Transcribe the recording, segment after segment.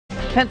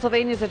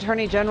Pennsylvania's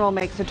Attorney General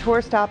makes a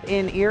tour stop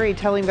in Erie,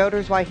 telling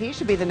voters why he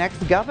should be the next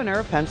governor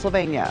of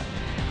Pennsylvania.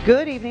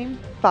 Good evening.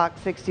 Fox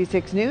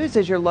 66 News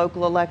is your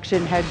local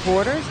election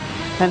headquarters.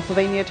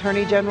 Pennsylvania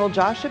Attorney General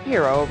Josh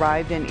Shapiro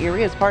arrived in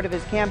Erie as part of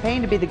his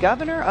campaign to be the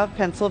governor of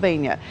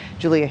Pennsylvania.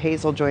 Julia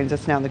Hazel joins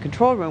us now in the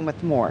control room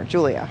with more.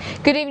 Julia.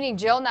 Good evening,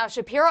 Jill. Now,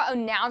 Shapiro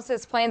announced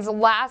his plans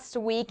last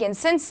week, and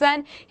since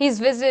then, he's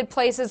visited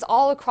places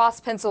all across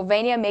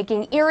Pennsylvania,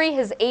 making Erie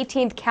his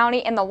 18th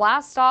county and the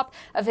last stop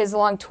of his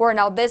long tour.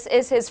 Now, this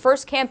is his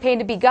first campaign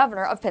to be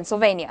governor of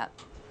Pennsylvania.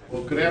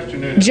 Well, good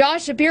afternoon.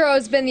 Josh Shapiro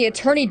has been the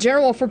Attorney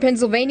General for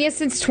Pennsylvania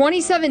since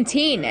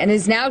 2017 and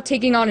is now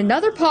taking on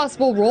another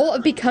possible role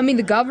of becoming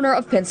the governor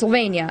of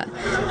Pennsylvania.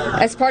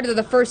 As part of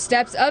the first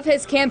steps of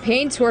his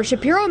campaign tour,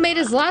 Shapiro made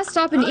his last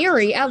stop in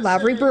Erie at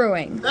Lowry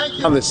Brewing.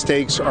 The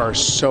stakes are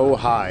so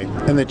high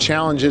and the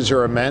challenges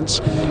are immense,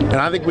 and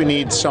I think we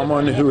need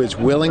someone who is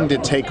willing to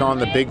take on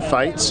the big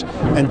fights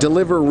and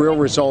deliver real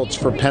results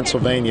for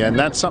Pennsylvania, and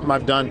that's something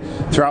I've done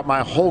throughout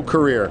my whole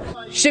career.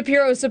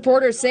 Shapiro's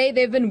supporters say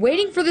they've been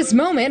waiting for this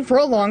moment for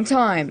a long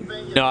time.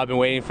 No, I've been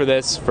waiting for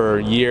this for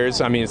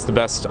years. I mean, it's the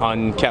best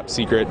unkept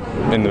secret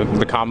in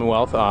the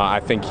Commonwealth. I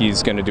think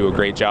he's going to do a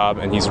great job,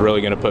 and he's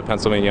really going to put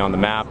Pennsylvania on the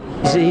map.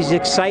 He's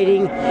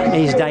exciting, and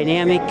he's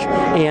dynamic,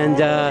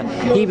 and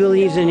he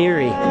believes in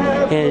Erie,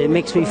 and it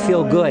makes me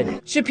feel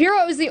good.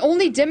 Shapiro is the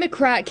only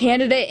Democrat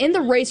candidate in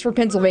the race for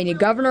Pennsylvania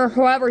governor.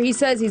 However, he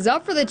says he's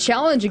up for the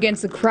challenge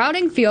against the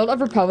crowding field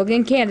of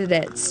Republican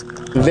candidates.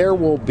 There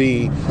will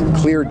be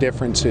clear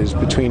differences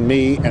between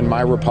me and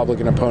my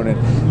Republican opponent,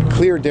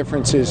 clear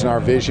differences in our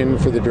vision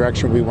for the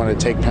direction we want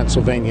to take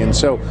Pennsylvania. And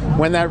so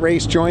when that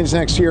race joins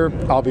next year,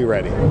 I'll be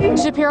ready.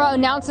 Shapiro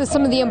announces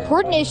some of the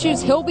important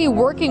issues he'll be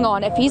working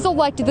on if he's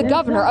elected the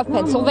governor of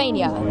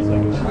Pennsylvania.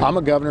 I'm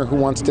a governor who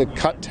wants to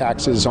cut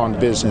taxes on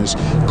business,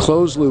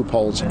 close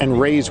loopholes, and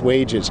raise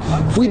wages.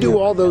 If we do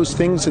all those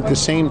things at the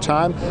same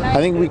time, I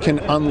think we can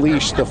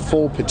unleash the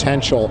full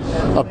potential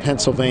of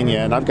Pennsylvania,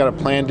 and I've got a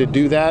plan to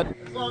do that.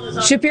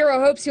 Shapiro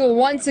hopes he will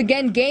once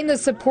again gain the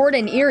support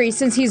in Erie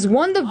since he's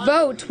won the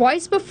vote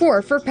twice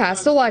before for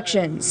past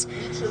elections.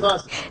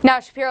 Now,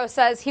 Shapiro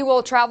says he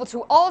will travel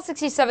to all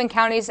 67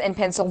 counties in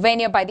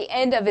Pennsylvania by the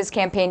end of his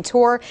campaign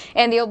tour,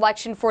 and the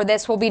election for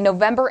this will be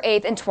November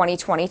 8th in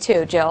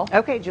 2022. Jill.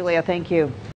 Okay, Julia, thank you.